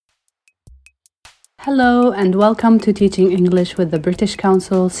Hello and welcome to Teaching English with the British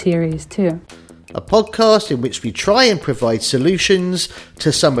Council Series 2. A podcast in which we try and provide solutions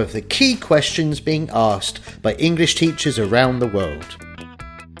to some of the key questions being asked by English teachers around the world.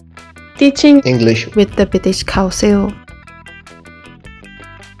 Teaching English with the British Council.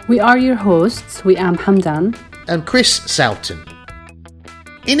 We are your hosts. We am Hamdan And Chris Soughton.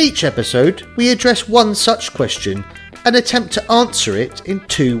 In each episode, we address one such question and attempt to answer it in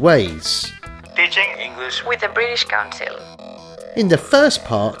two ways. Teaching English with the British Council. In the first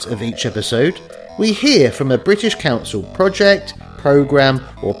part of each episode, we hear from a British Council project, programme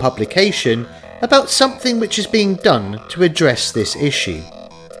or publication about something which is being done to address this issue.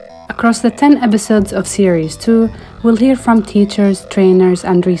 Across the 10 episodes of Series 2, we'll hear from teachers, trainers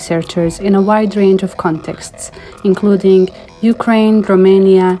and researchers in a wide range of contexts, including Ukraine,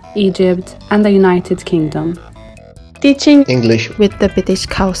 Romania, Egypt and the United Kingdom. Teaching English with the British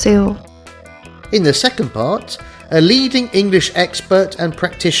Council. In the second part, a leading English expert and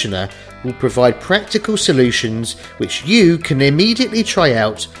practitioner will provide practical solutions which you can immediately try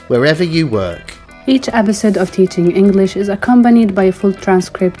out wherever you work. Each episode of Teaching English is accompanied by a full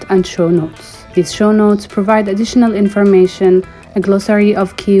transcript and show notes. These show notes provide additional information, a glossary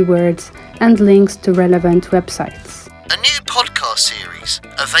of keywords, and links to relevant websites. A new podcast series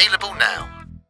available now.